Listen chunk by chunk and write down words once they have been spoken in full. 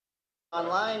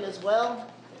Online as well.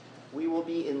 We will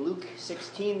be in Luke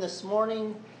 16 this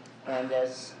morning, and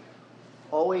as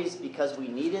always, because we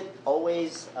need it,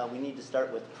 we need to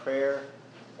start with prayer.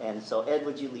 And so, Ed,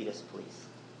 would you lead us, please?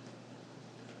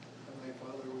 Heavenly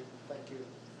Father, we thank you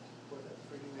for that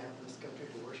freedom we have in this country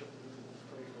to worship you and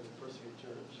pray for the Persecuted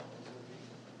Church as will be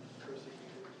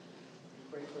persecuted.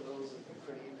 We pray for those in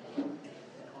Ukraine in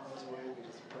harm's way. We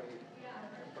just pray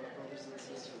for our brothers and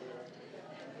sisters there.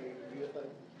 We pray you be with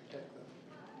them, protect them.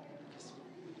 Just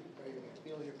pray you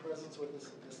feel your presence with us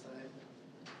at this time,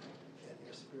 and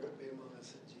your spirit be among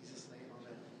us. In Jesus' name,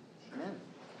 amen. Amen.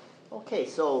 Okay,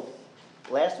 so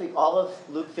last week, all of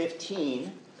Luke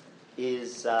 15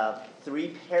 is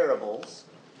three parables: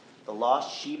 the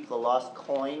lost sheep, the lost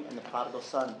coin, and the prodigal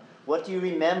son. What do you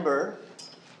remember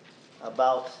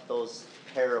about those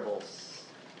parables?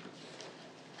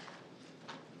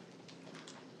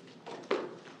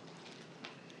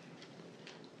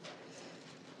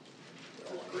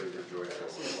 Great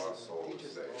rejoicing when lost soul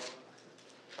is saved.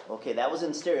 Okay, that was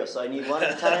in stereo, so I need one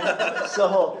at a time.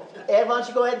 So, Ed, why don't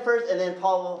you go ahead first, and then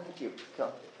Paul will hit you.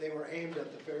 Go. They were aimed at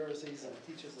the Pharisees and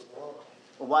teachers of the law.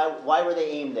 Why were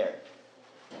they aimed there?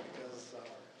 Because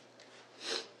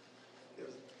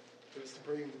it was to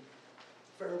bring,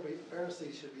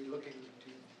 Pharisees should be looking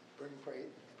to bring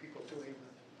people to him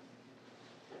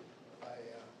by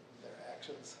their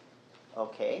actions.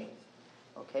 Okay.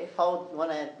 Paul,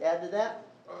 want to add to that?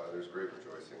 There's great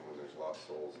rejoicing when there's lost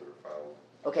souls that are found.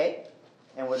 Okay.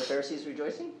 And were the Pharisees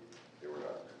rejoicing? They were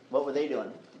not. What were they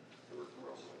doing? They were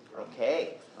grumbling.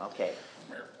 Okay.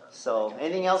 So,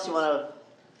 anything else you want to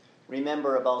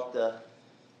remember about the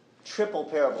triple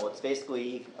parable? It's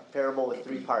basically a parable with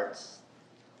three parts,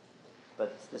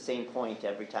 but it's the same point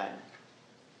every time.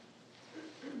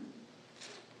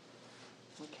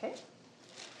 Okay.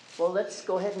 Well, let's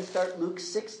go ahead and start Luke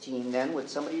 16 then. Would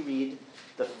somebody read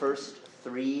the first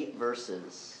three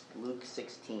verses? Luke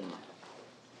 16.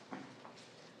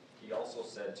 He also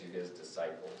said to his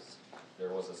disciples,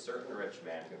 "There was a certain rich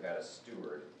man who had a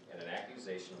steward, and an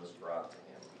accusation was brought to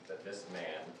him that this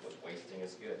man was wasting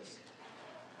his goods.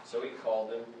 So he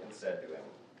called him and said to him,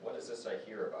 'What is this I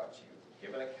hear about you?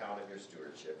 Give an account of your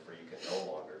stewardship, for you can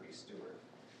no longer be steward.'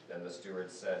 Then the steward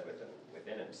said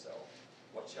within himself,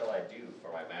 'What shall I do?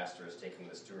 For my master is taking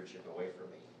the stewardship away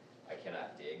from me. I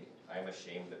cannot dig. I am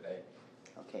ashamed to beg.'"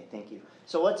 Okay, thank you.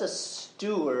 So what's a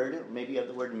steward? Maybe you have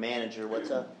the word manager. What's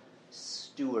a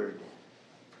steward?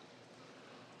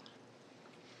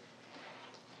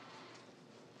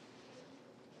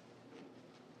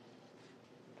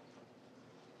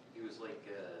 He was like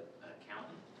an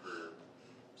accountant for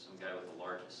some guy with a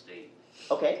large estate.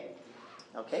 Okay,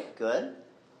 good.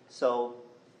 So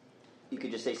you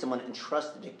could just say someone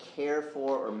entrusted to care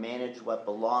for or manage what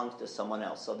belongs to someone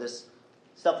else. So this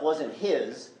stuff wasn't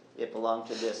his. It belonged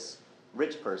to this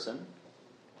rich person.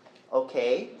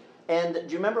 Okay. And do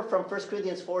you remember from 1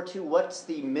 Corinthians 4:2, what's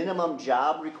the minimum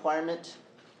job requirement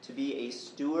to be a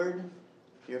steward?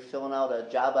 If you're filling out a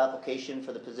job application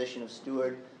for the position of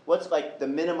steward, what's like the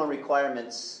minimum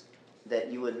requirements that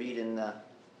you would read in the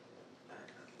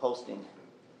posting?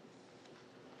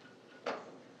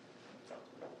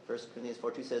 1 Corinthians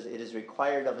 4:2 says, "It is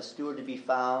required of a steward to be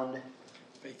found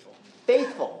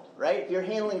faithful," right? If you're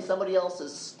handling somebody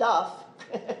else's stuff,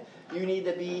 you need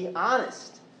to be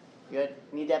honest. You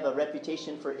need to have a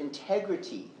reputation for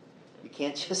integrity. You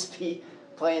can't just be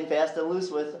playing fast and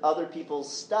loose with other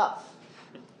people's stuff.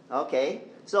 Okay,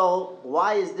 so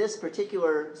why is this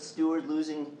particular steward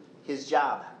losing his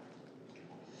job?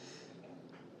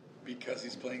 Because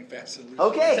he's playing fast and loose.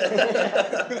 Okay.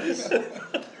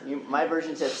 My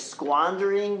version says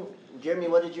squandering. Jeremy,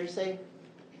 what did yours say?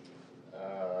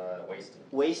 Wasting.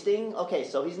 Wasting? Okay,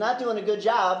 so he's not doing a good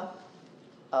job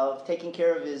of taking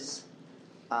care of his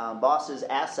boss's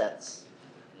assets.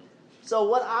 So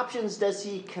what options does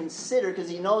he consider? Because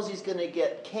he knows he's going to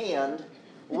get canned.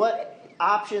 What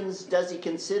options does he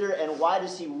consider, and why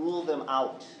does he rule them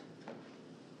out?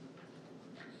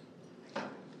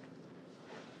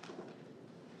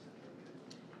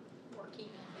 Working.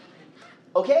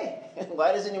 Okay,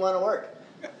 why doesn't he want to work?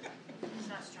 He's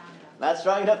not strong enough. Not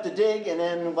strong enough to dig, and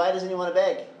then why doesn't he want to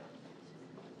beg?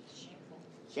 Shameful.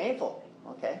 Shameful.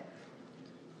 Okay.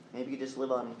 Maybe you just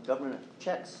live on government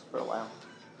checks for a while.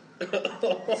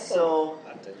 So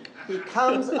he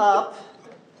comes up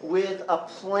with a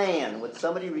plan. Would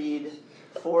somebody read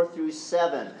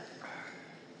 4-7?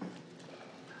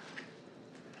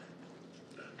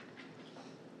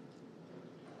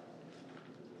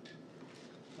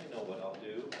 "I know what I'll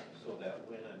do, so that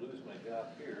when I lose my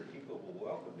job here, people will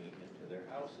welcome me into their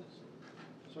houses.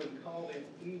 So he called in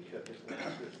each of his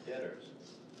master's debtors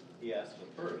He asked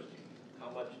the first,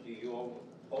 how much do you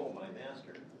owe my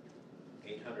master?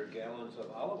 800 gallons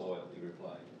of olive oil, he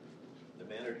replied. The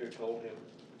manager told him,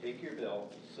 take your bill,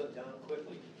 sit down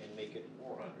quickly, and make it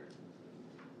 400.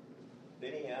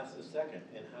 Then he asked the second,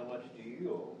 and how much do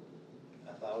you owe?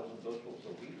 1,000 bushels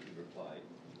of wheat, he replied.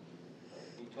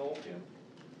 He told him,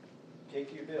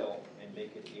 take your bill and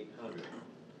make it 800.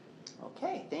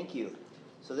 Okay, thank you.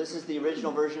 So this is the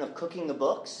original version of Cooking the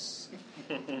Books.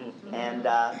 And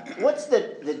what's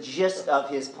the gist of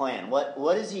his plan?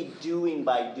 What is he doing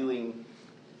by doing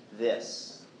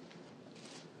this?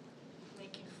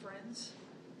 Making friends.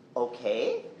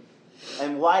 Okay.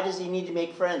 And why does he need to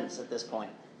make friends at this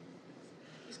point?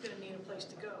 He's going to need a place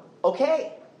to go.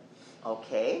 Okay.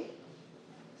 Okay.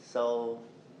 So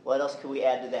what else could we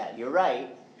add to that? You're right.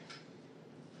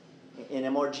 In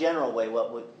a more general way,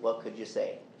 what could you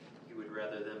say? He would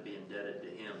rather them be indebted to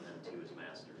him than to his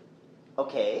master.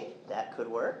 Okay, that could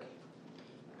work.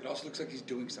 It also looks like he's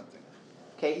doing something.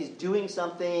 Okay, he's doing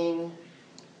something.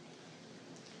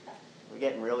 We're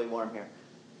getting really warm here.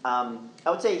 I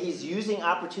would say he's using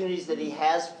opportunities that he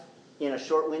has in a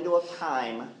short window of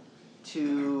time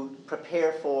to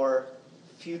prepare for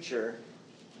future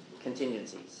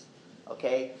contingencies.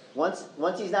 Okay? Once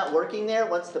he's not working there,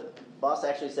 once the boss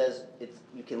actually says,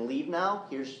 you can leave now,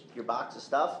 here's your box of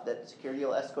stuff that security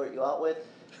will escort you out with,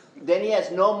 then he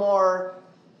has no more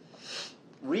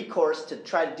recourse to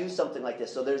try to do something like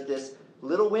this. So there's this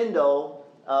little window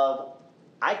of,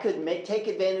 I could take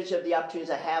advantage of the opportunities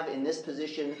I have in this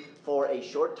position for a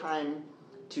short time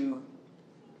to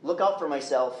look out for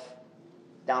myself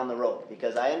down the road,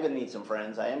 because I am going to need some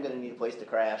friends, I am going to need a place to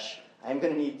crash, I am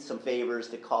going to need some favors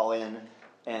to call in,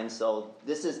 and so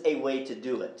this is a way to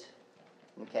do it.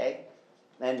 Okay?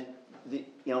 And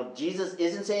Jesus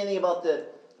isn't saying anything about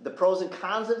the pros and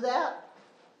cons of that.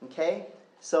 Okay?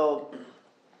 So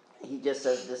he just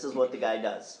says this is what the guy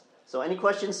does. So any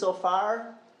questions so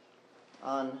far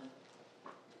on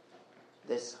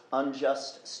this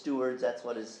unjust stewards? That's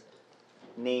what his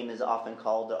name is often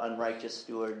called, the unrighteous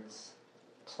steward's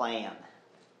plan.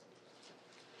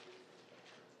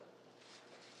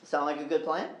 Sound like a good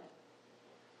plan?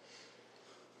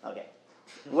 Okay.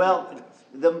 Well,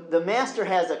 the master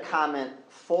has a comment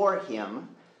for him.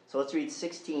 So let's read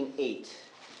 16:8.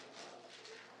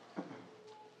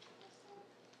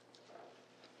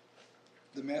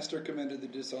 The master commended the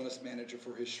dishonest manager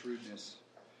for his shrewdness,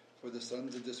 for the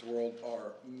sons of this world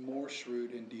are more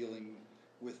shrewd in dealing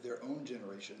with their own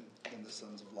generation than the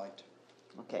sons of light.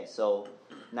 Okay, so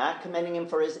not commending him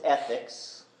for his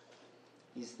ethics.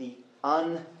 He's the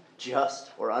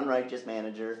unjust or unrighteous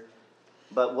manager.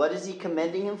 But what is he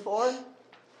commending him for?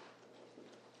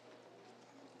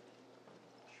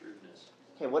 Shrewdness.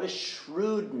 Okay, what is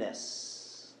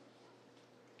shrewdness?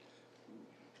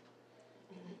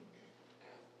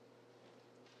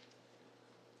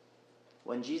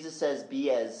 When Jesus says,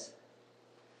 be as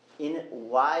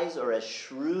wise or as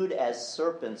shrewd as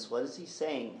serpents, what is he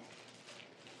saying?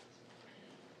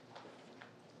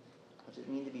 What does it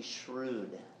mean to be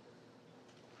shrewd?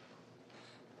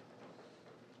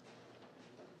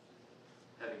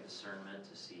 Having discernment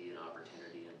to see an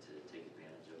opportunity and to take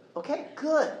advantage of it. Okay,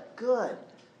 good.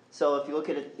 So if you look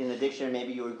at it in the dictionary,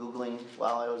 maybe you were Googling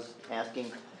while I was asking,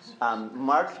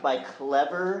 marked by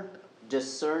clever,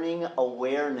 discerning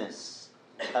awareness,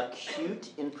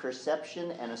 acute in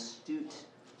perception and astute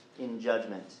in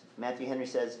judgment. Matthew Henry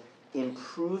says,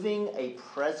 improving a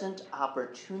present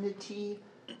opportunity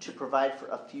to provide for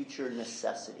a future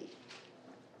necessity.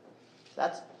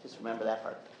 Just remember that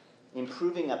part.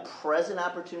 Improving a present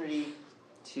opportunity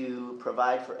to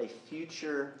provide for a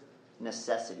future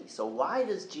necessity. So why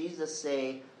does Jesus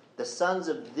say the sons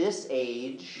of this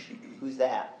age? Who's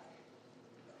that?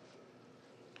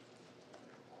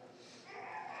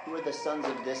 Who are the sons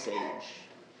of this age?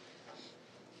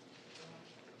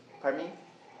 Pardon me?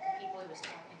 The people he was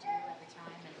talking to at the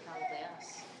time, and probably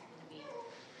us, would be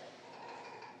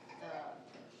the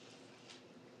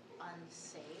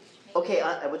unsaved. Maybe? Okay,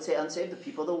 I would say unsaved, the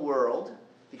people of the world,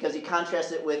 because he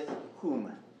contrasts it with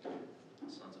whom?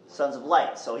 Sons of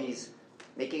light. So he's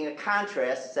making a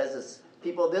contrast. It says this,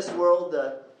 people of this world,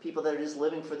 the people that are just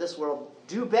living for this world,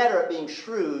 do better at being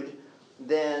shrewd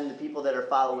than the people that are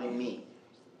following me.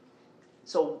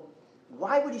 So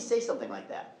why would he say something like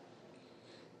that?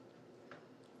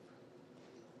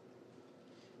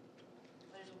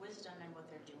 There's wisdom in what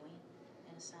they're doing,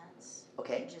 in a sense.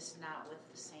 Okay. Just not with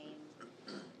the same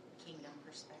kingdom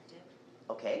perspective.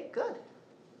 Okay, good.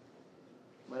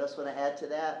 What else would I add to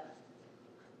that?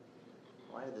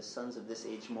 Why are the sons of this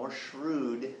age more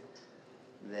shrewd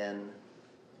than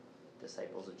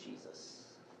disciples of Jesus?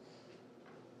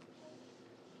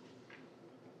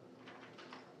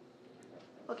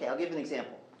 Okay, I'll give you an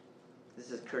example. This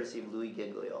is courtesy of Louis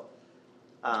Giglio.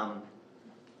 How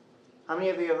many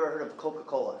of you ever heard of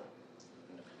Coca-Cola?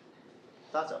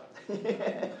 Thought so.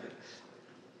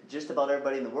 Just about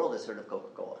everybody in the world has heard of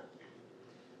Coca-Cola.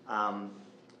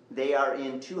 They are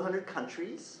in 200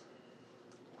 countries.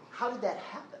 How did that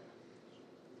happen?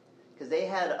 Because they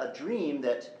had a dream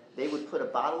that they would put a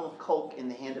bottle of Coke in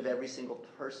the hand of every single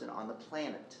person on the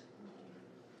planet.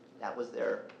 That was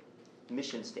their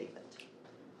mission statement.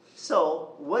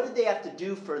 So, what did they have to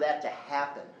do for that to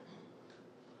happen?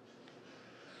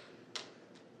 I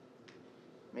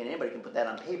mean, anybody can put that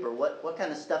on paper. What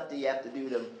kind of stuff do you have to do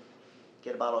to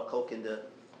get a bottle of Coke into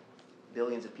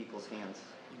billions of people's hands?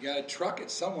 You got to truck it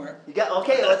somewhere.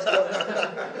 Okay, let's go.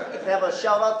 Have a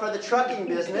shout out for the trucking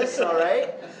business, all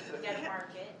right? You gotta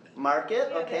market.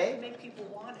 Market, okay. Make people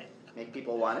want it. Make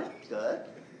people want it, good.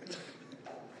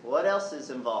 What else is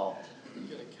involved? You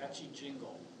get a catchy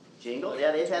jingle. Jingle,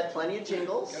 yeah, they've had plenty of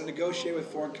jingles. Got to negotiate with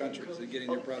foreign countries and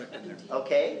getting their product in there.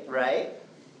 Okay, right.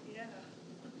 Yeah.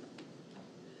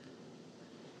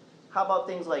 How about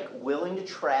things like willing to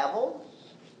travel,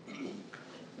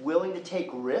 willing to take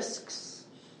risks,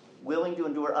 willing to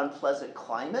endure unpleasant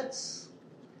climates,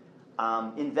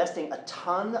 investing a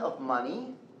ton of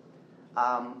money,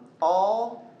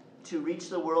 all to reach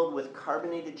the world with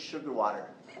carbonated sugar water.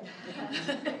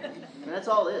 And that's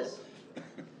all it is.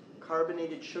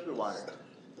 Carbonated sugar water.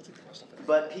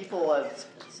 But people have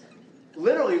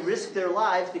literally risked their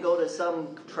lives to go to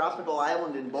some tropical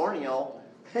island in Borneo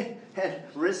and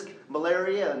risk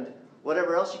malaria and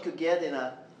whatever else you could get in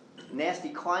a nasty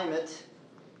climate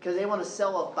because they want to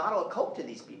sell a bottle of Coke to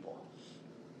these people.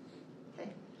 Okay?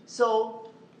 So,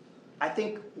 I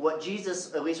think what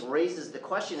Jesus at least raises the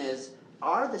question is,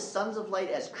 are the sons of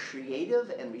light as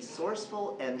creative and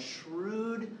resourceful and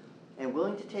shrewd and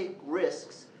willing to take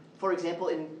risks, for example,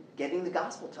 in getting the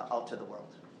gospel out to the world?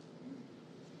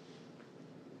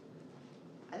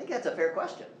 I think that's a fair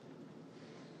question.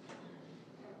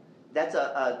 That's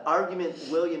an argument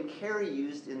William Carey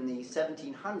used in the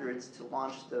 1700s to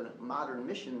launch the modern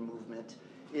mission movement,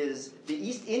 is the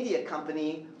East India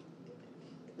Company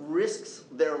risks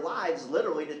their lives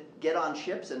literally to get on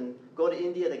ships and go to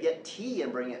India to get tea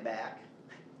and bring it back.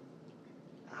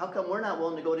 How come we're not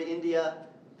willing to go to India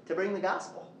to bring the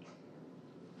gospel?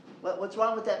 What's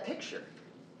wrong with that picture?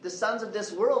 The sons of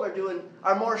this world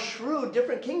are more shrewd,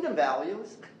 different kingdom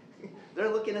values. They're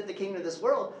looking at the kingdom of this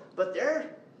world, but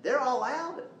they're all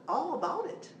about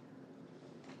it.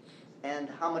 And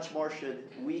how much more should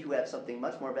we, who have something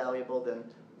much more valuable than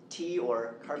tea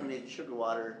or carbonated sugar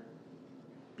water,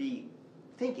 be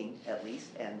thinking, at least,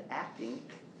 and acting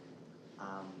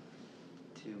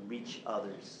to reach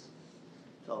others?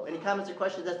 So, any comments or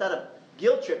questions? That's not a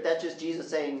guilt trip. That's just Jesus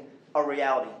saying a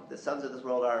reality. The sons of this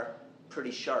world are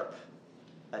pretty sharp,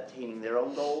 attaining their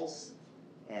own goals,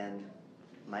 and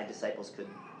my disciples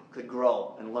could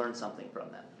grow and learn something from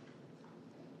them.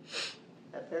 Is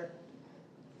that fair?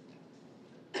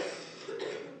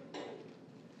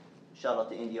 Shout out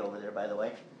to India over there, by the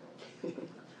way.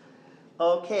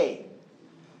 Okay.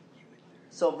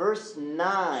 So verse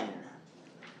 9.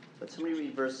 Let somebody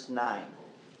read verse 9.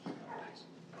 I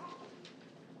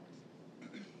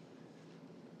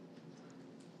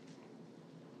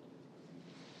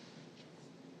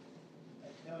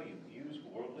tell you, use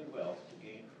worldly wealth to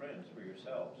gain friends for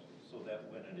yourselves, so that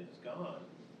when it is gone,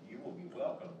 you will be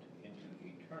welcomed into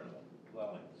eternal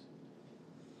dwellings.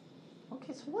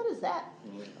 Okay, so what does that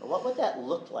mean? Or what would that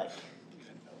look like?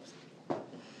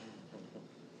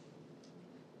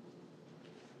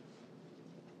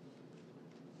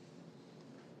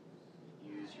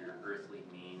 Use your earthly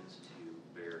means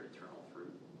to bear eternal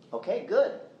fruit. Okay,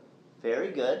 good.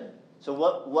 Very good. So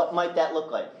what might that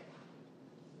look like?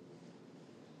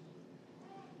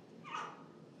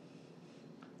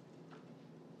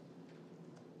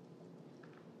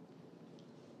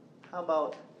 How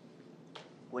about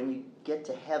when you get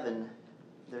to heaven,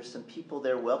 there's some people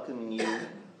there welcoming you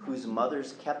whose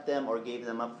mothers kept them or gave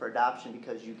them up for adoption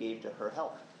because you gave to her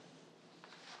help?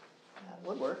 That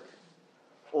would work.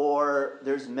 Or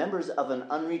there's members of an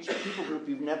unreached people group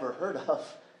you've never heard of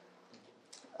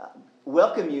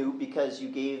welcome you because you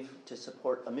gave to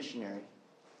support a missionary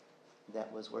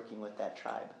that was working with that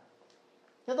tribe.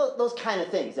 You know, those kind of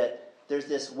things, that there's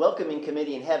this welcoming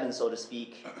committee in heaven, so to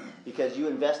speak, because you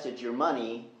invested your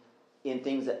money in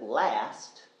things that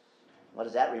last. What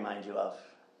does that remind you of?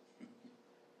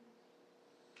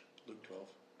 Luke 12.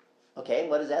 Okay,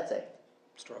 what does that say?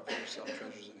 Store up for yourself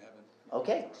treasures in heaven.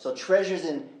 Okay, so treasures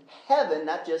in heaven,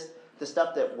 not just the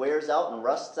stuff that wears out and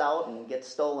rusts out and gets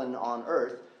stolen on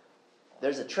earth.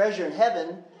 There's a treasure in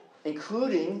heaven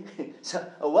including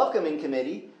a welcoming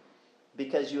committee,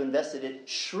 because you invested it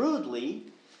shrewdly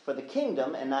for the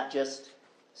kingdom and not just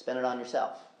spend it on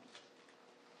yourself.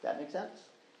 That make sense?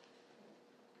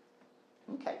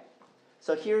 Okay.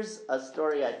 So here's a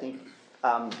story, I think.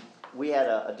 We had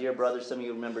a dear brother, some of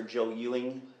you remember Joe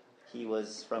Ewing. He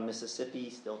was from Mississippi,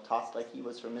 still talked like he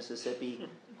was from Mississippi.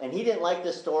 And he didn't like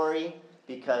this story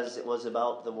because it was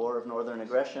about the War of Northern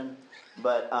Aggression.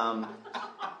 But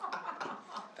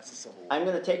That's a civil war. I'm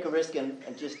going to take a risk and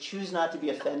just choose not to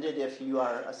be offended if you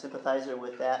are a sympathizer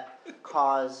with that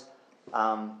cause.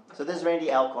 So this is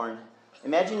Randy Alcorn.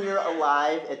 Imagine you're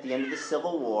alive at the end of the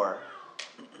Civil War.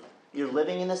 You're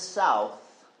living in the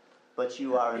South, but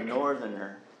you are a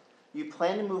Northerner. You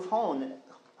plan to move home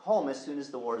as soon as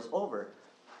the war is over.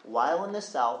 While in the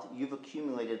South, you've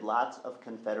accumulated lots of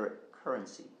Confederate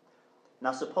currency.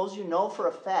 Now suppose you know for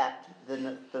a fact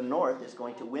that the North is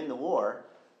going to win the war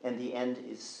and the end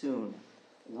is soon.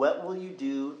 What will you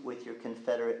do with your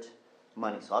Confederate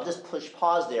money? So I'll just push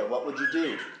pause there. What would you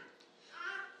do?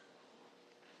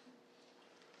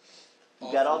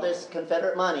 You've got all this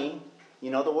Confederate money.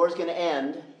 You know the war's going to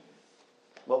end.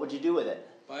 What would you do with it?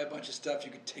 Buy a bunch of stuff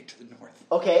you could take to the North.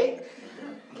 Okay,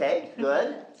 good, Get rid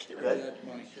of good. that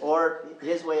money. Or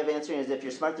his way of answering is, if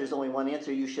you're smart, there's only one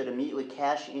answer. You should immediately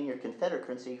cash in your Confederate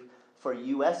currency for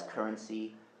U.S.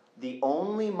 currency, the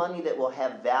only money that will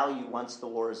have value once the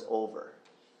war is over.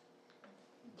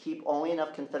 Keep only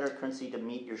enough Confederate currency to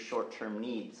meet your short-term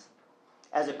needs.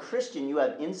 As a Christian, you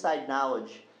have inside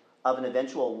knowledge of an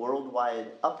eventual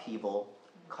worldwide upheaval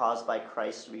caused by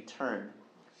Christ's return.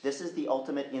 This is the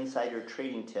ultimate insider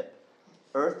trading tip.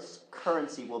 Earth's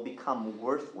currency will become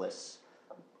worthless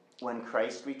when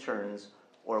Christ returns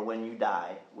or when you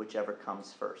die, whichever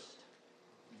comes first.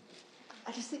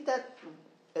 I just think that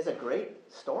is a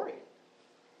great story.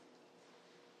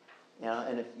 You know,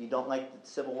 and if you don't like the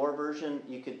Civil War version,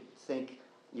 you could think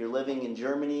you're living in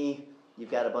Germany, you've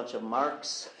got a bunch of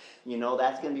marks, you know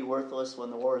that's going to be worthless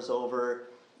when the war is over.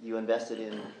 You invested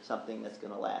in something that's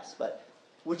going to last. But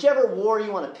whichever war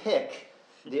you want to pick,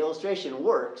 the illustration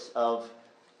works of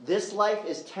this life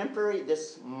is temporary.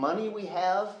 This money we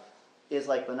have is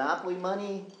like Monopoly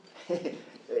money.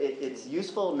 It's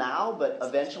useful now, but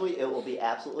eventually it will be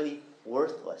absolutely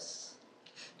worthless.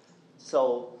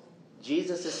 So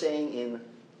Jesus is saying in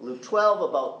Luke 12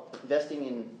 about investing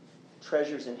in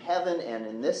treasures in heaven, and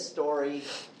in this story,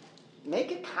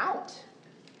 make it count.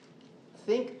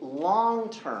 Think long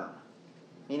term.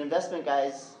 I mean, investment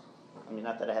guys, I mean,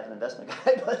 not that I have an investment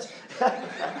guy, but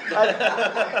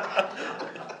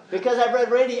because I've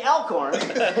read Randy Alcorn,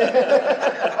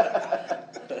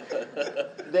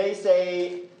 they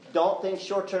say, don't think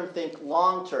short term, think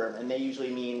long term, and they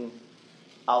usually mean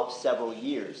out several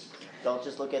years. Don't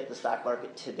just look at the stock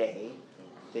market today.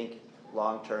 Think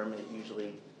long term, it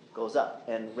usually goes up.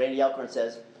 And Randy Alcorn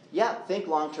says, yeah, think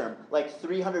long term, like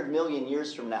 300 million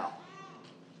years from now.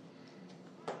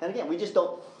 And again, we just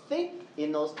don't think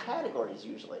in those categories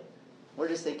usually. We're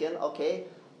just thinking, okay,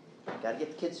 got to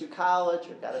get the kids through college,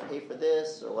 or got to pay for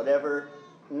this, or whatever.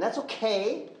 And that's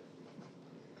okay.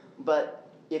 But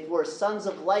if we're sons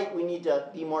of light, we need to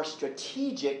be more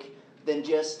strategic than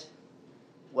just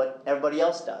what everybody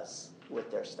else does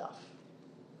with their stuff.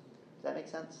 Does that make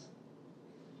sense?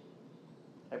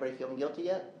 Everybody feeling guilty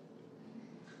yet?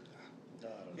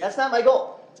 That's not my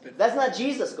goal. That's not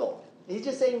Jesus' goal. He's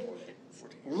just saying,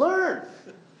 learn.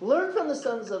 Learn from the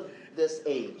sons of this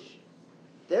age.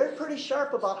 They're pretty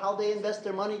sharp about how they invest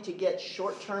their money to get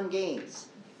short-term gains.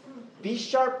 Be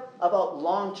sharp about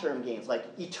long-term gains, like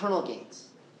eternal gains.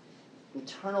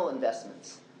 Eternal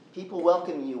investments. People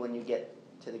welcome you when you get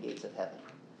to the gates of heaven.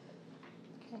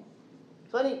 Okay.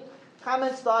 So any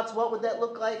comments, thoughts, what would that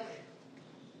look like?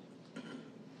 Can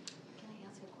I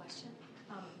ask a question?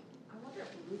 I wonder if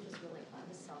Ruth is really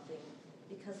onto something,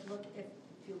 because look, if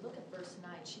you look at verse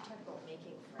 9, she talked about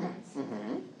making friends.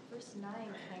 Mm-hmm. Verse 9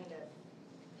 kind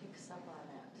of picks up on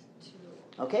that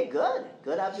too. Okay, good.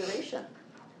 Good observation.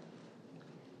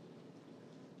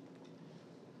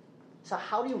 So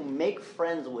how do you make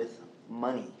friends with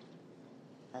money?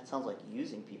 That sounds like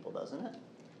using people, doesn't it?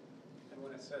 And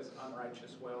when it says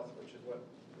unrighteous wealth, which is what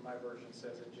my version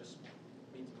says, it just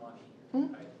means money.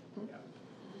 Hmm. Right? Yeah.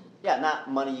 Yeah,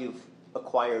 not money you've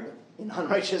acquired in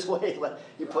unrighteous ways. Like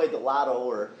you played the lotto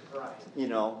or, Right. you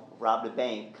know, robbed a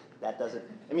bank. That doesn't,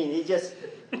 I mean, he just,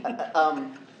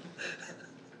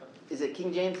 is it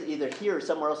King James, either here or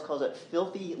somewhere else calls it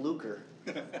filthy lucre.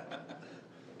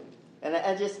 And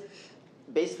I just,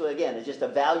 basically, again, it's just a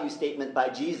value statement by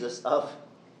Jesus of,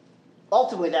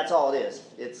 ultimately, that's all it is.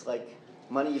 It's like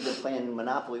money you've been playing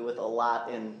Monopoly with a lot,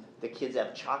 and the kids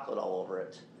have chocolate all over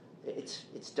it.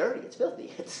 It's dirty. It's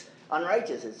filthy. It's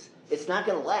unrighteous. It's not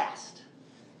going to last.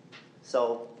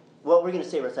 So, what we're going to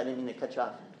say, Russ? I didn't mean to cut you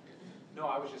off. No,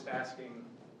 I was just asking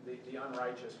the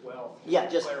unrighteous wealth. Yeah,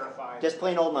 just clarify. just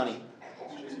plain old money.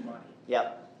 It's just money.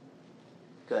 Yep.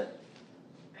 Good.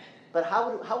 But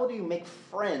how do you make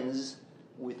friends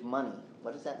with money?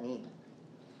 What does that mean?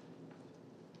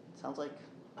 Sounds like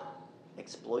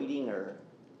exploiting or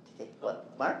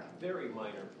what? Mark? Very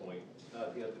minor point.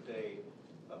 The other day,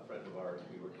 a friend of ours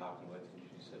we were talking with, and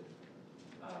she said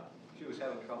she was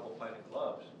having trouble finding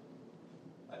gloves.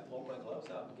 I pulled my gloves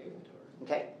out and gave them to her.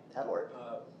 Okay, that'll work.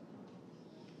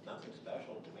 Nothing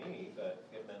special to me, but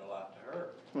it meant a lot to her.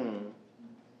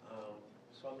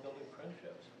 So I'm building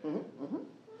friendships.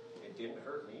 It didn't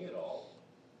hurt me at all.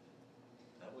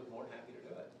 I was more than happy to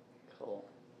do it. Cool.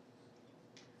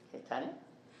 Okay, Tanya?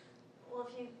 Well,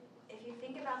 if you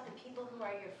think about the people who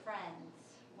are your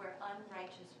friends, where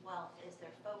unrighteous wealth is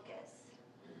their focus,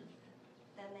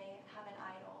 then they have an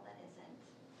idol that isn't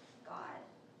God.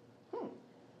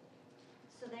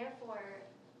 So therefore,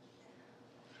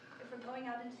 if we're going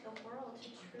out into the world to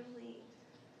truly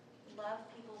love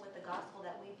people with the gospel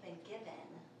that we've been given,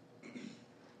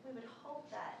 we would hope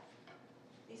that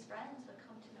these friends would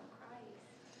come to know Christ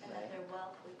and that their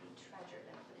wealth would be treasured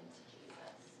and put into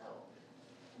Jesus. So,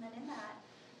 and then in that,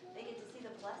 they get to see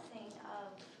the blessing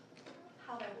of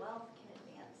how their wealth can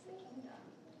advance the kingdom.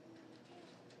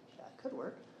 That could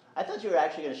work. I thought you were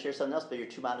actually going to share something else, but you're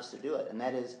too modest to do it. And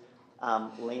that is,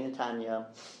 Lane and Tanya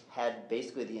had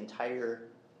basically the entire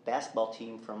basketball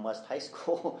team from West High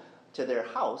School to their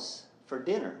house for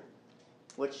dinner,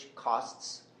 which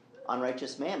costs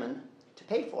unrighteous mammon to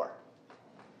pay for.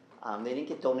 They didn't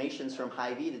get donations from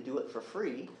Hy-Vee to do it for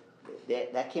free.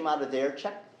 That came out of their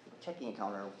checking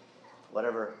account or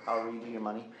whatever, however you do your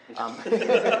money.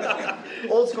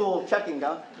 Old school checking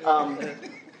account.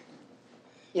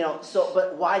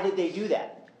 But why did they do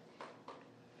that?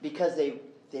 Because they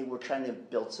were trying to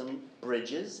build some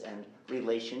bridges and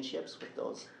relationships with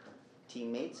those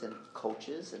teammates and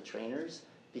coaches and trainers,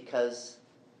 because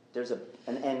there's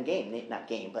an end game, not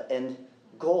game, but end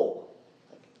goal.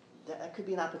 That could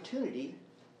be an opportunity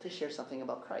to share something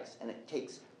about Christ. And it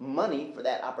takes money for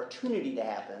that opportunity to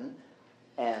happen.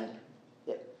 And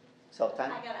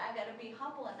time? I gotta be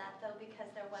humble in that though, because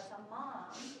there was a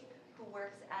mom who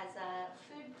works as a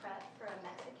food prep for a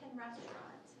Mexican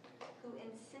restaurant who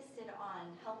insisted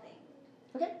on helping.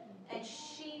 Okay. And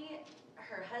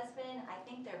her husband, I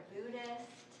think they're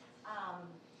Buddhist,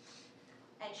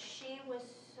 and she was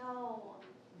so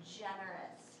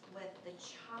generous with the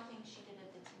chopping she did of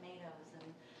the tomatoes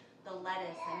and the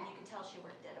lettuce, and you could tell she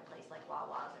worked at a place like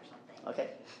Wawa's or something.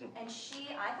 Okay. And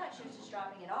I thought she was just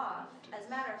dropping it off. As a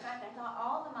matter of fact, I thought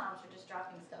all the moms were just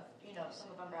dropping stuff.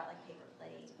 Some of them brought like paper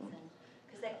plates, and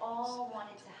because they all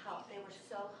wanted to help. They were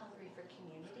so hungry for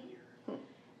community,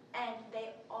 and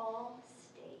they all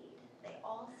stayed.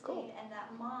 Cool. And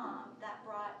that mom,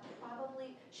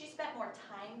 she spent more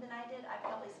time than I did. I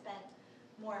probably spent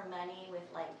more money with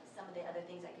like some of the other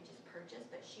things I could just purchase,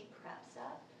 but she prepped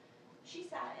stuff. She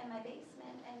sat in my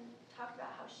basement and talked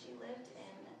about how she lived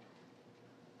in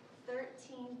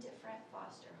 13 different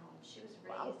foster homes. She was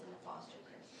raised in the foster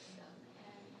care system.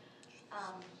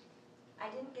 And I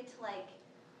didn't get to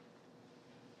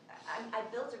I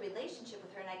built a relationship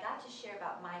with her, and I got to share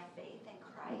about my faith in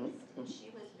Christ, and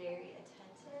she was very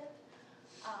attentive.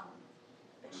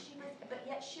 But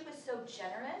yet she was so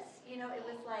generous. It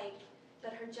was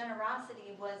but her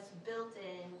generosity was built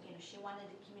in. She wanted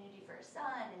a community for her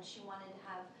son, and she wanted to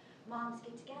have moms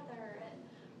get together, and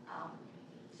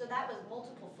so that was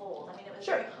multiple fold. I mean, it was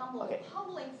very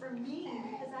humbling for me,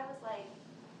 because I was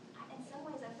in some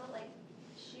ways I felt like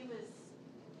she was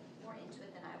more into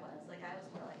it than I was. I was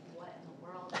more like, what in the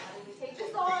world? How did we take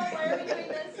this on? Why are we doing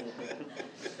this?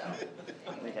 So,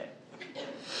 anyway. Okay.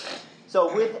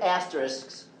 So with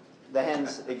asterisks, the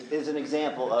hens is an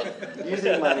example of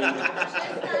using money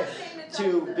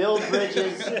to build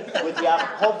bridges with the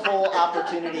hopeful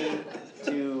opportunity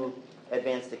to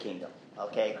advance the kingdom.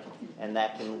 Okay? And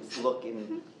that can look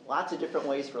in lots of different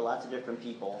ways for lots of different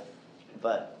people.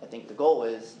 But I think the goal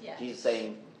is, Jesus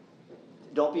saying,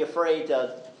 don't be afraid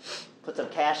to put some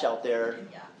cash out there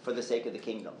for the sake of the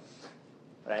kingdom.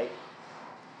 Right?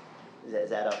 Is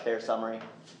that a fair summary?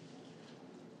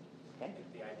 Okay. I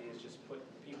think the idea is just put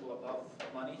people above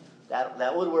money.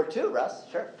 That would work too, Russ.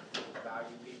 Sure.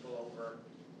 Value people over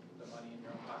the money in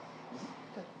your own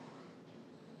pocket.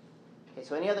 Okay,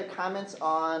 so any other comments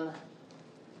on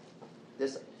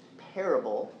this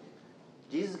parable?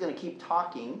 Jesus is going to keep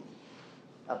talking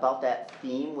about that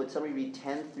theme. Would somebody read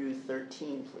 10 through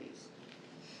 13, please?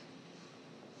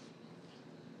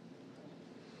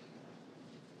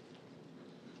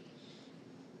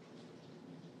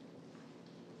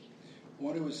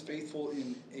 One who is faithful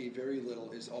in a very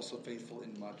little is also faithful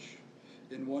in much.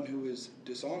 And one who is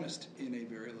dishonest in a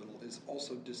very little is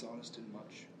also dishonest in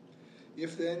much.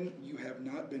 If then you have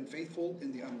not been faithful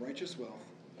in the unrighteous wealth,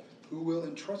 who will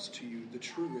entrust to you the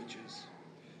true riches?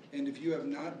 And if you have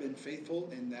not been faithful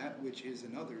in that which is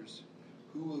another's,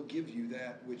 who will give you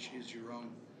that which is your own?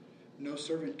 No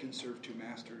servant can serve two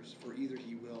masters, for either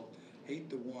he will hate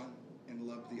the one and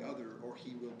love the other, or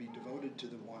he will be devoted to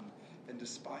the one and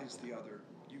despise the other.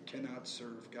 You cannot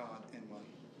serve God and money.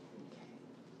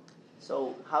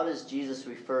 So how does Jesus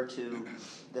refer to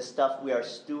the stuff we are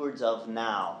stewards of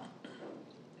now?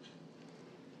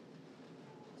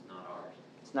 It's not ours.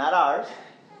 It's not ours.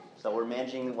 So we're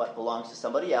managing what belongs to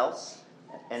somebody else.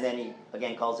 And then he,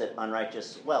 again, calls it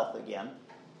unrighteous wealth again.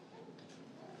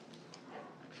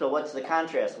 So what's the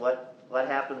contrast? What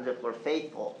happens if we're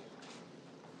faithful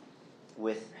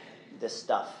with this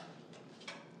stuff?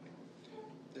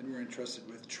 Then we're entrusted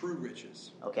with true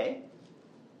riches. Okay?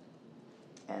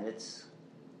 And it's,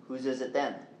 whose is it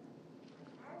then?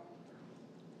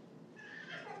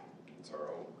 It's our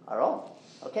own. Our own.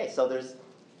 Okay, so there's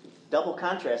double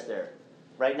contrast there.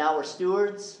 Right now we're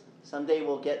stewards. Someday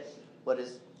we'll get what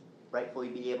is rightfully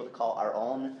be able to call our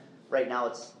own. Right now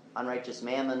it's unrighteous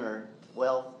mammon or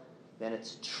wealth. Then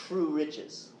it's true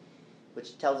riches,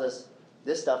 which tells us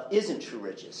this stuff isn't true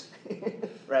riches.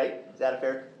 Right? Is that a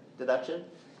fair deduction?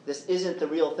 This isn't the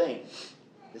real thing.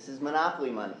 This is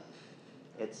monopoly money.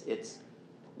 It's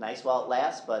nice while it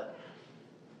lasts, but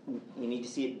you need to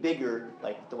see it bigger,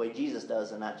 like the way Jesus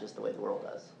does, and not just the way the world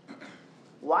does.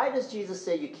 Why does Jesus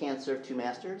say you can't serve two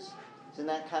masters? Isn't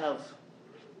that kind of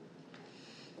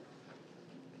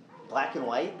black and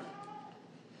white?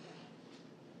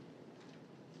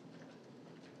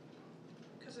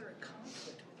 Because they're in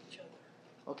conflict with each other.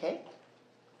 Okay.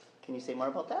 Can you say more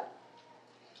about that?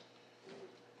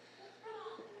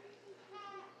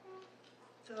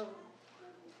 So,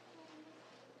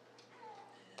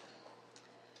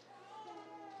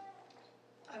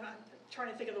 I'm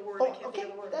trying to think of the word. I can't okay.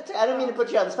 think of the word. That's it. I don't mean to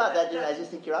put you on the spot. I just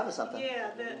think you're onto something.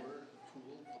 Yeah,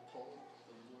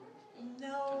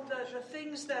 no, the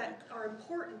things that are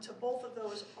important to both of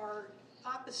those are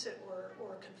opposite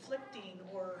or conflicting,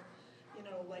 or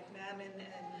like mammon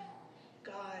and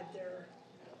God. They're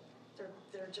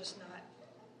just not.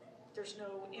 There's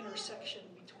no intersection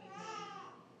between them.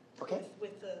 Okay.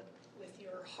 With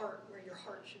your heart, where your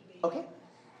heart should be. Okay.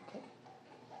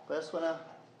 What else want to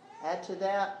add to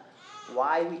that?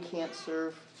 Why we can't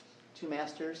serve two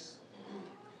masters?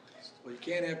 Well, you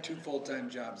can't have two full-time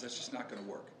jobs. That's just not going to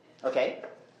work. Okay.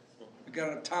 You've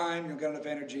got enough time, you've got enough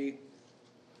energy.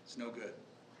 It's no good.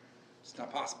 It's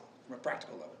not possible from a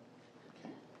practical level.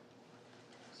 Okay.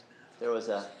 There was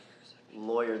a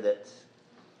lawyer that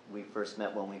we first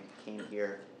met when we came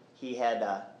here. He had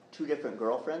 2 different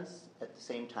girlfriends at the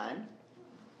same time.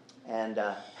 And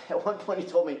at one point he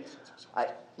told me,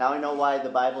 now I know why the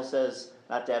Bible says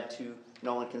not to have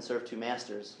no one can serve two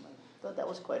masters. I thought that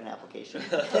was quite an application.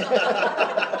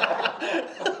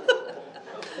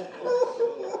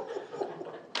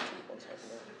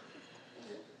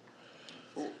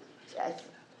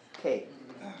 Okay.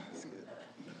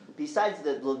 Besides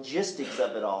the logistics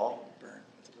of it all,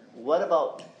 what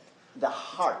about the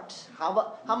heart?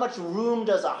 How much room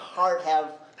does a heart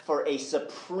have for a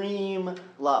supreme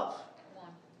love?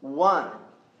 One.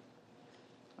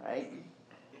 Right?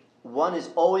 One is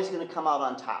always going to come out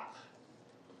on top.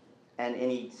 And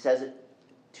he says it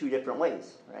 2 different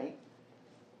ways, right?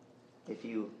 If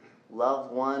you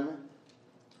love one,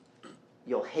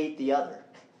 you'll hate the other.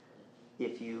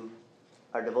 If you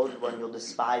are devoted to one, you'll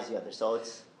despise the other. So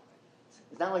it's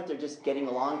not like they're just getting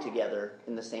along together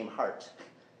in the same heart.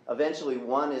 Eventually,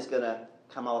 one is going to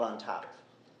come out on top.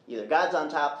 Either God's on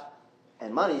top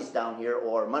and money's down here,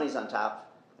 or money's on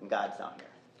top and God's down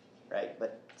here, right?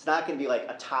 But it's not going to be like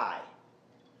a tie.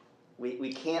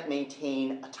 We can't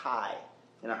maintain a tie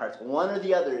in our hearts. One or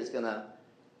the other is going to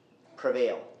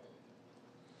prevail.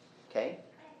 Okay?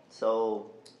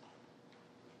 So,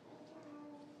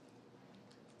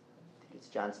 I think it's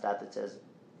John Stott that says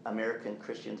American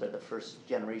Christians are the first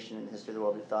generation in the history of the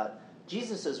world who thought,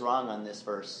 Jesus is wrong on this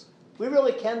verse. We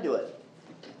really can do it.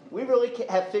 We really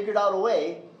have figured out a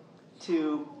way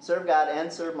to serve God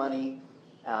and serve money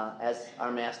as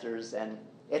our masters, and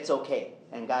it's okay,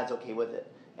 and God's okay with it.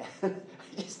 And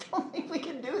I just don't think we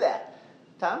can do that.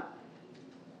 Tom?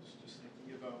 Just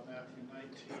thinking about Matthew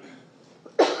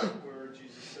 19, where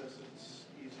Jesus says it's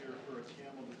easy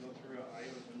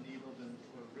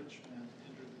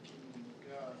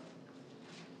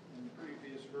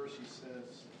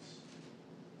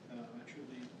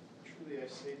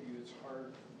say to you, it's hard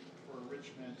for a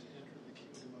rich man to enter the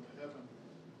kingdom of heaven.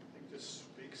 I think this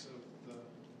speaks of the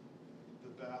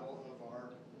battle of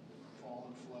our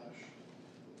fallen flesh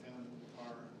and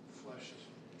our flesh's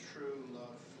true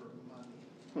love for money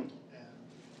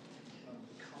and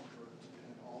comfort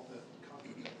and all that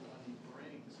comfort that money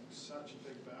brings. It's such a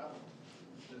big battle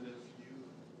that if you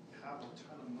have a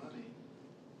ton of money,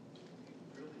 you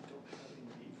really don't have any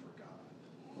need for God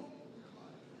in your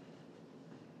life.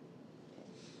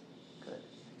 Good.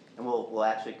 And we'll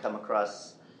actually come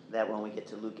across that when we get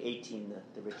to Luke 18,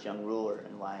 the rich young ruler,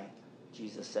 and why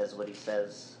Jesus says what he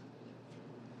says.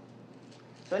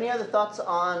 So any other thoughts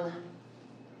on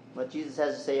what Jesus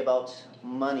has to say about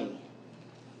money?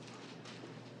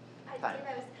 I think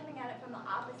I was coming at it from the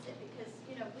opposite because,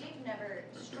 we've never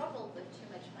struggled with too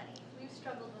much money. We've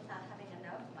struggled with not having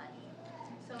enough money.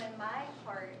 So in my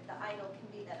heart, the idol can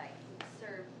be that I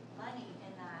serve money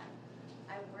and that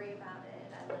I worry about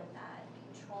it. I let that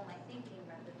control my thinking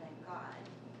rather than God.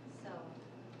 So.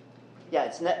 Yeah,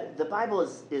 the Bible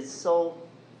is so,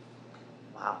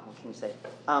 wow, what can you say?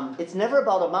 It's never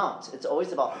about amount. It's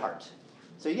always about heart.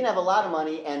 So you can have a lot of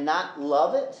money and not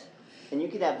love it, and you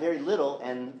can have very little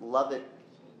and love it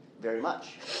very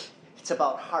much. It's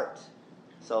about heart.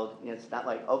 So it's not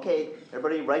like, okay,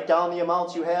 everybody write down the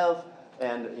amounts you have,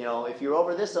 and if you're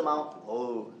over this amount,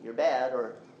 oh, you're bad,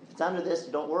 or if it's under this,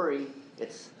 don't worry.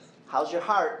 It's how's your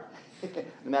heart? No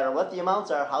matter what the amounts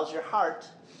are, how's your heart?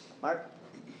 Mark?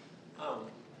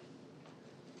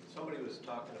 Somebody was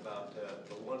talking about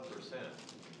the 1%,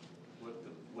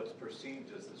 what's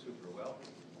perceived as the super wealthy.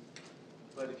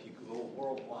 But if you go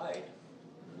worldwide,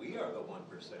 we are the 1%.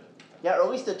 Yeah, or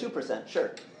at least the 2%,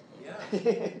 sure. Yeah.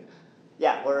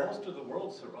 Yeah, most of the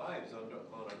world survives on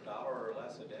 $1 or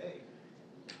less a day.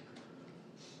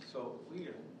 So we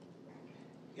are,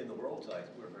 in the world's eyes,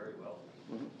 we're very wealthy.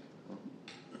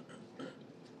 Mm-hmm.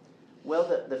 Well,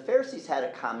 the Pharisees had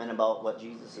a comment about what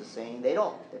Jesus is saying. They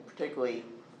don't particularly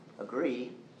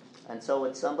agree. And so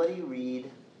would somebody read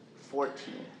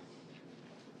 14?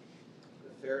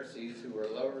 The Pharisees, who were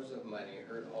lovers of money,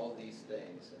 heard all these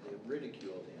things, and they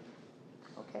ridiculed him.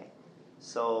 Okay.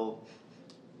 So,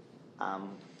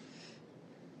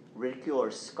 ridicule or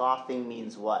scoffing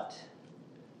means what?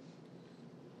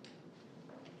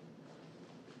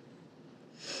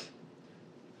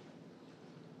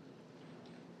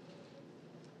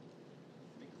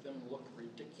 Make them look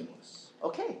ridiculous.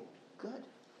 Okay, good.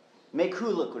 Make who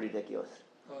look ridiculous?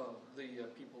 The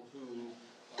people who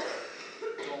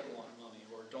don't want money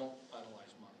or don't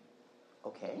idolize money.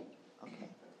 Okay.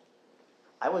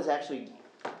 I was actually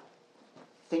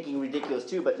thinking ridiculous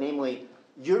too, but namely,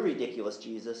 you're ridiculous,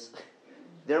 Jesus.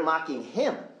 They're mocking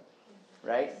him,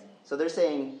 right? So they're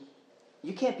saying,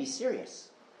 you can't be serious.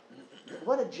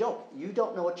 What a joke. You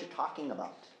don't know what you're talking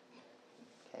about.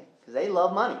 Okay? Because they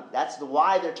love money. That's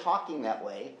why they're talking that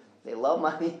way. They love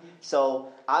money.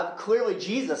 So clearly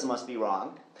Jesus must be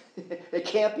wrong. It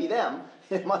can't be them.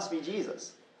 It must be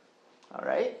Jesus. All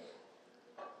right?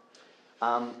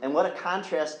 And what a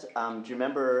contrast. Do you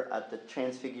remember at the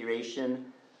Transfiguration,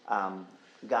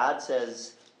 God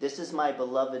says, this is my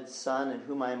beloved Son in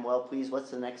whom I am well pleased.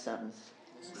 What's the next sentence?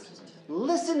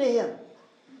 Listen to him.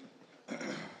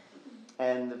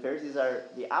 And the Pharisees are,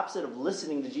 the opposite of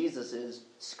listening to Jesus is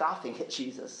scoffing at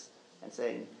Jesus and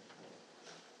saying,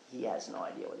 he has no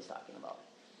idea what he's talking about.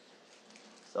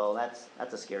 So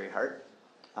that's a scary heart.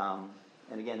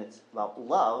 And again, it's about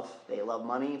love. They love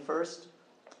money first.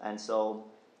 And so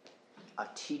a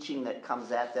teaching that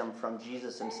comes at them from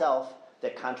Jesus himself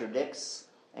that contradicts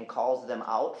and calls them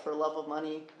out for love of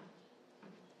money,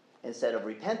 instead of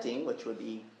repenting, which would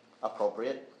be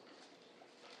appropriate,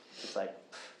 it's like,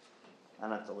 I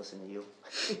don't have to listen to you.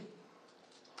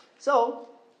 So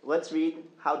let's read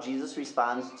how Jesus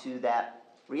responds to that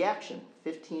reaction,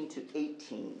 15 to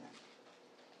 18.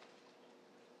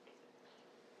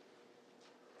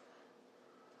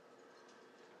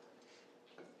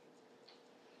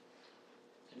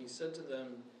 And he said to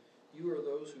them, you are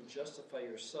those who justify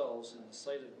yourselves in the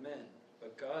sight of men,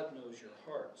 but God knows your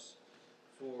hearts.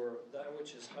 For that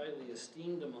which is highly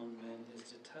esteemed among men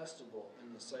is detestable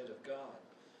in the sight of God.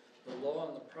 The law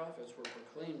and the prophets were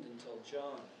proclaimed until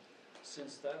John.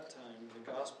 Since that time, the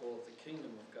gospel of the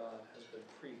kingdom of God has been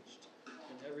preached,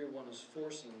 and everyone is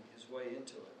forcing his way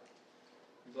into it.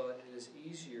 But it is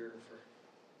easier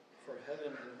for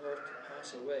heaven and earth to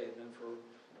pass away than for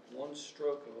one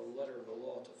stroke of a letter of the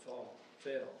law to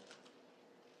fail.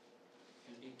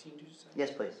 In 18, did you say?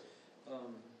 Yes, please.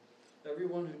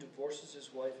 Everyone who divorces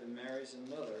his wife and marries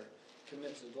another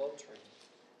commits adultery,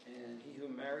 and he who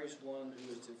marries one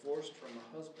who is divorced from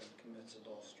a husband commits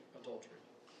adultery.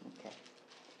 Okay.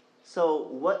 So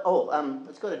what? Oh,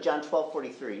 let's go to John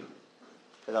 12:43,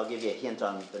 because I'll give you a hint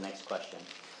on the next question.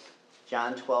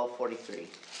 John 12:43.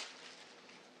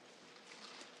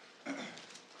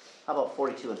 How about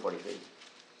 42 and 43?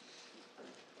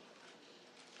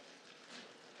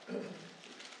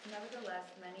 Nevertheless,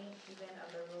 many even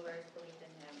of the rulers believed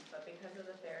in him, but because of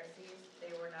the Pharisees,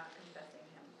 they were not confessing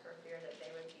him, for fear that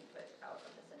they would be put out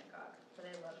of the synagogue. For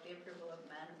they loved the approval of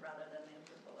men rather than the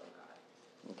approval of God.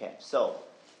 Okay, so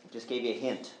just gave you a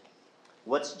hint.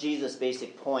 What's Jesus'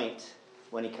 basic point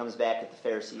when he comes back at the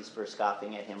Pharisees for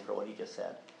scoffing at him for what he just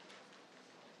said?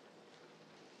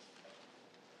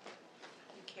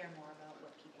 You care more about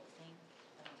what people think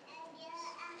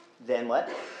Then what?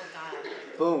 than God.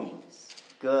 Boom.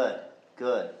 Good.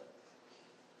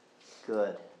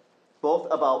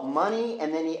 Both about money,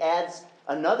 and then he adds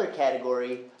another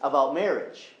category about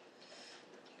marriage.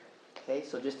 Okay,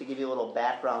 so just to give you a little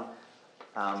background,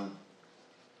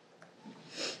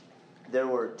 there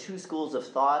were two schools of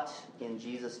thought in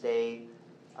Jesus' day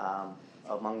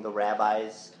among the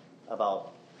rabbis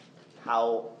about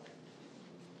how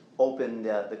open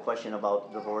the question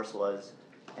about divorce was.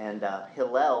 And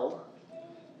Hillel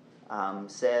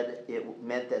said it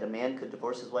meant that a man could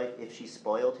divorce his wife if she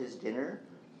spoiled his dinner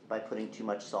by putting too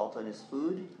much salt on his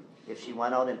food, if she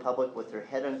went out in public with her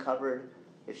head uncovered,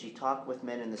 if she talked with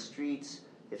men in the streets,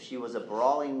 if she was a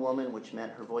brawling woman, which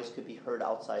meant her voice could be heard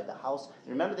outside the house.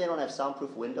 And remember, they don't have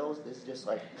soundproof windows. This is just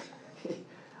like...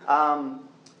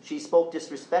 she spoke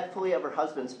disrespectfully of her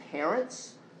husband's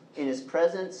parents in his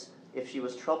presence, if she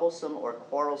was troublesome or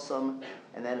quarrelsome.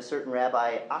 And then a certain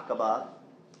Rabbi, Akaba,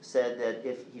 said that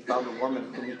if he found a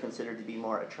woman whom he considered to be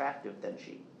more attractive than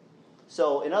she.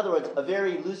 So, in other words, a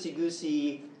very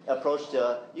loosey-goosey approach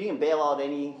to, you can bail out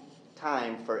any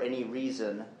time for any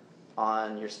reason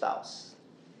on your spouse.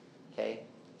 Okay?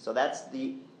 So that's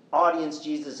the audience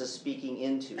Jesus is speaking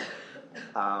into.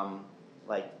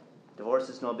 Like, divorce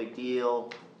is no big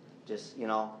deal. Just,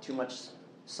 too much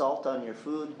salt on your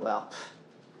food. Well,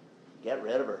 get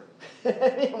rid of her.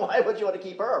 Why would you want to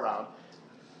keep her around?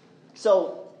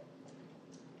 So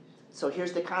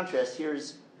here's the contrast.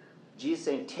 Here's Jesus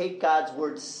saying, take God's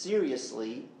word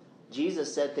seriously.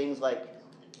 Jesus said things like,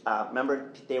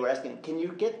 remember, they were asking, can you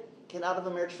get out of a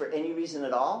marriage for any reason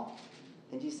at all?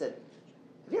 And Jesus said,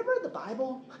 have you ever read the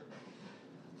Bible?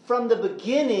 From the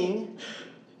beginning,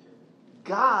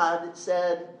 God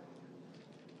said,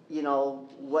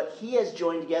 what he has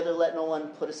joined together, let no one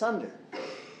put asunder.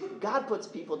 God puts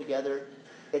people together.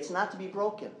 It's not to be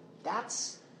broken.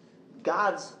 That's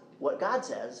what God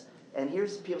says. And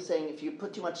here's people saying, if you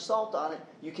put too much salt on it,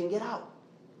 you can get out.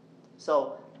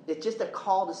 So it's just a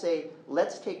call to say,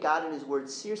 let's take God and his word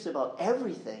seriously about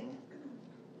everything.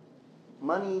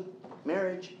 Money,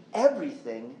 marriage,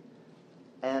 everything.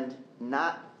 And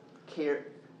not care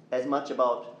as much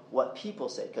about what people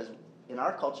say. Because in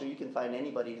our culture, you can find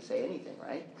anybody to say anything,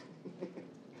 right?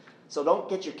 So don't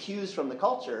get your cues from the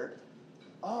culture.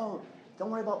 Oh,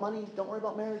 don't worry about money. Don't worry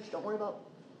about marriage. Don't worry about...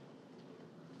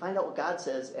 Find out what God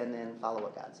says and then follow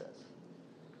what God says.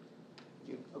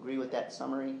 Do you agree with that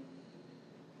summary?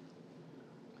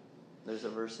 There's a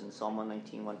verse in Psalm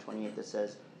 119, 128 that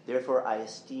says, therefore I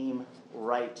esteem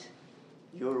right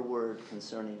your word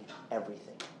concerning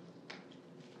everything.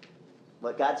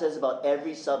 What God says about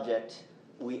every subject,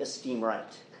 we esteem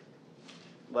right.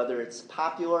 Whether it's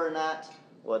popular or not,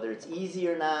 whether it's easy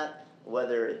or not,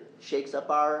 whether it shakes up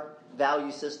our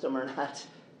value system or not,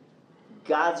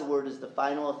 God's word is the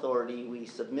final authority. We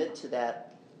submit to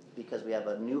that because we have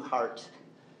a new heart.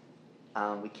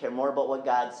 We care more about what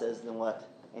God says than what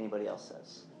anybody else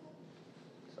says.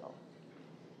 So,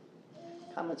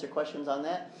 comments or questions on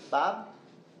that? Bob?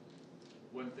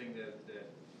 One thing that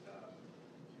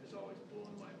has always blown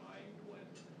my mind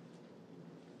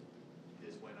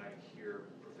when I hear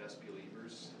professed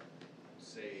believers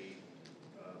say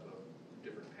about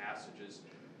different passages,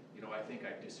 I think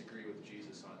I disagree with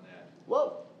Jesus on that.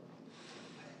 Whoa.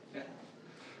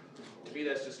 To me,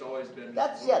 that's just always been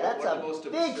that's one a of the most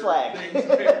big absurd flag. things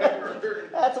I've ever heard.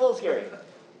 That's a little scary.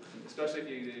 Especially if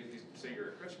you say you're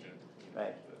a Christian.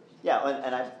 Right. Yeah,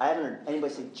 and I haven't heard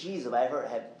anybody say Jesus, but I've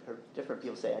heard different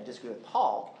people say, I disagree with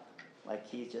Paul. Like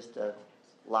he's just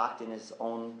locked in his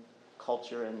own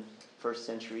culture and first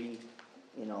century,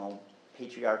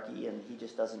 patriarchy, and he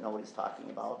just doesn't know what he's talking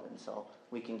about. And so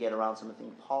we can get around some of the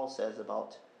things Paul says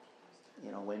about,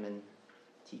 women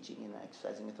teaching and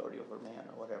exercising authority over man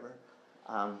or whatever.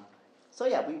 So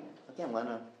yeah, we, again, want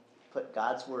to put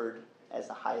God's word as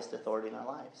the highest authority in our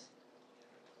lives.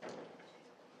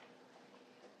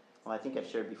 Well, I think I've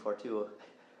shared before too.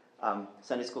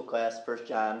 Sunday school class, 1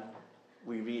 John,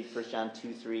 we read 1 John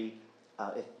 2:3.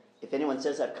 If anyone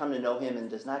says, I've come to know him and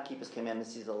does not keep his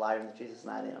commandments, he's a liar and the truth is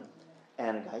not in him.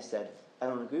 And a guy said, I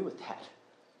don't agree with that.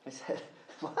 I said,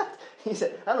 what? He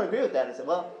said, I don't agree with that. I said,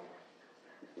 well,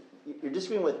 you're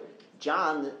disagreeing with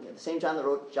John, the same John that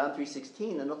wrote John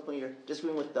 3:16, and ultimately you're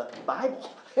disagreeing with the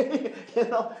Bible.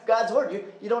 God's word.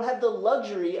 You don't have the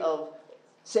luxury of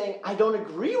saying, I don't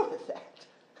agree with that.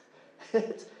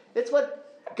 It's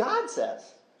what God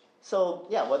says. So,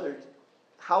 yeah, whether it's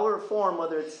how we're formed,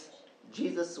 whether it's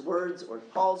Jesus' words or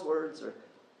Paul's words or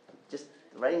just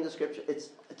writing the scripture, it's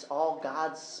all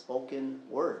God's spoken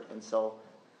word. And so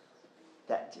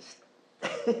that just,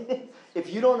 if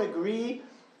you don't agree,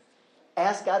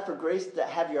 ask God for grace to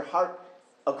have your heart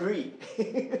agree,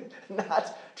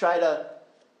 not try to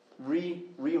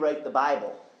rewrite the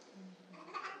Bible.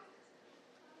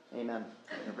 Amen.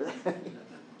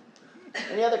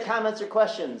 Any other comments or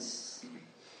questions?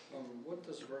 What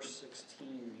does verse 16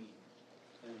 mean?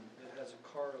 And it has a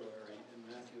corollary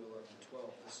in Matthew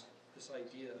 11:12. This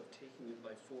idea of taking it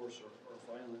by force or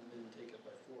violent men take it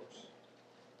by force.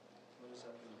 What does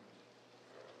that mean?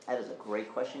 That is a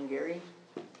great question, Gary.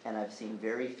 And I've seen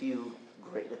very few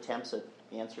great attempts at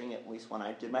answering it, at least when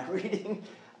I did my reading.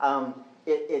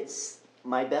 It's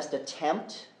my best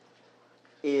attempt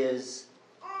is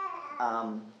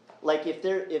like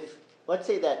if let's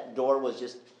say that door was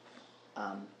just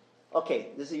okay,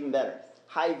 this is even better.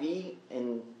 Hy-Vee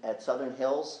at Southern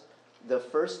Hills, the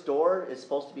first door is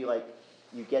supposed to be like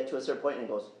you get to a certain point and it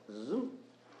goes zoom.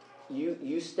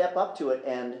 You step up to it,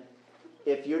 and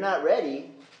if you're not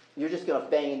ready, you're just going to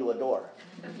bang into a door.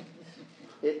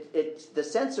 The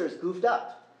sensor is goofed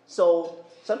up. So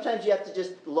sometimes you have to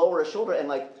just lower a shoulder and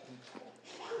like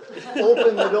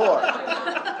open the door.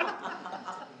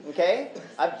 Okay?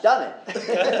 I've done it.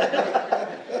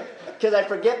 Because I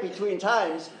forget between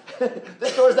times,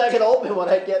 this door's not going to open when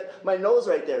I get my nose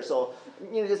right there. So,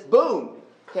 just boom.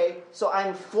 Okay? So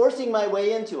I'm forcing my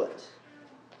way into it.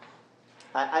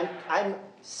 I'm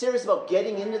serious about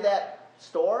getting into that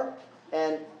store,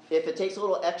 and if it takes a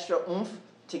little extra oomph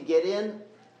to get in,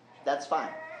 that's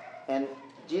fine. And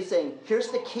Jesus is saying, here's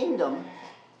the kingdom.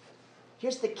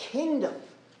 Here's the kingdom.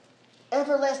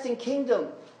 Everlasting kingdom.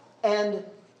 And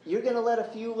you're going to let a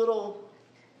few little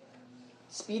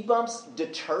speed bumps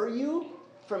deter you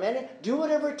from anything? Do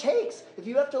whatever it takes. If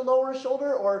you have to lower a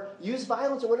shoulder or use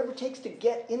violence or whatever it takes to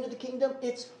get into the kingdom,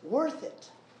 it's worth it.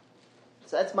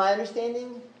 So that's my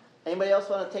understanding. Anybody else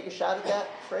want to take a shot at that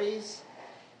phrase?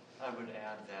 I would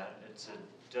add that it's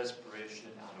a desperation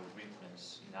out of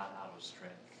weakness, not out of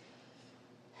strength.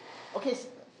 Okay,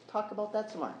 talk about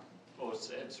that some more. Well,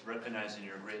 it's recognizing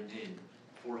your great need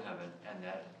for heaven and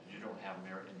that you don't have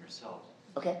merit in yourself.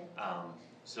 Okay.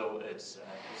 So it's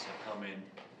a coming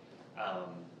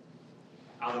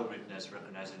out of weakness,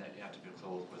 recognizing that you have to be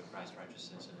clothed with Christ's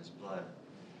righteousness and His blood,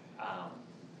 and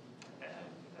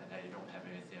that you don't have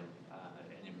anything,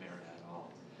 any merit at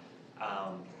all.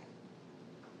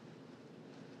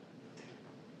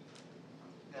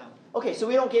 Yeah. Okay, so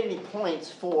we don't get any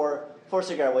points for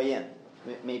forcing our way in,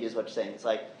 maybe is what you're saying. It's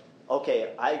like,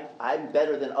 okay, I'm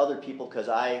better than other people because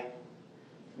I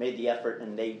made the effort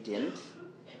and they didn't.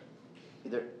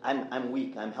 Either I'm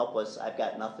weak, I'm helpless, I've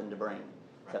got nothing to bring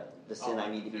except the sin I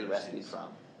need to be rescued from.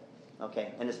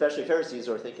 Okay, and especially Pharisees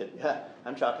who are thinking, yeah,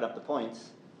 I'm chalking up the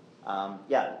points.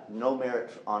 Yeah, no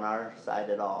merit on our side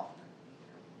at all.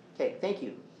 Okay, thank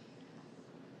you.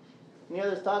 Any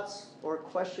other thoughts or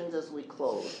questions as we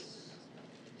close?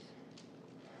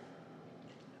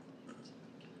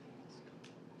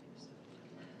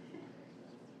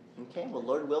 Okay, well,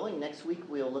 Lord willing, next week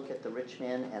we'll look at the rich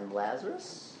man and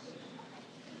Lazarus.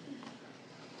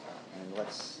 And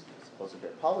let's close a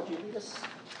bit. Paul, would you lead us?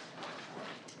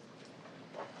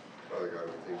 Father God,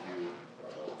 we thank you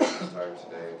for this time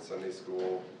today in Sunday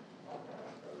school.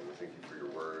 We thank you for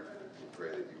your word. We pray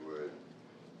that you would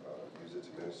use it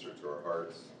to minister to our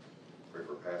hearts. Pray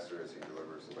for Pastor as he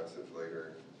delivers the message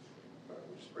later.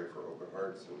 We just pray for open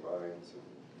hearts and minds, and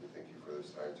we thank you for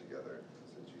this time together.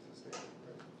 It's in Jesus' name we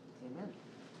pray. Amen.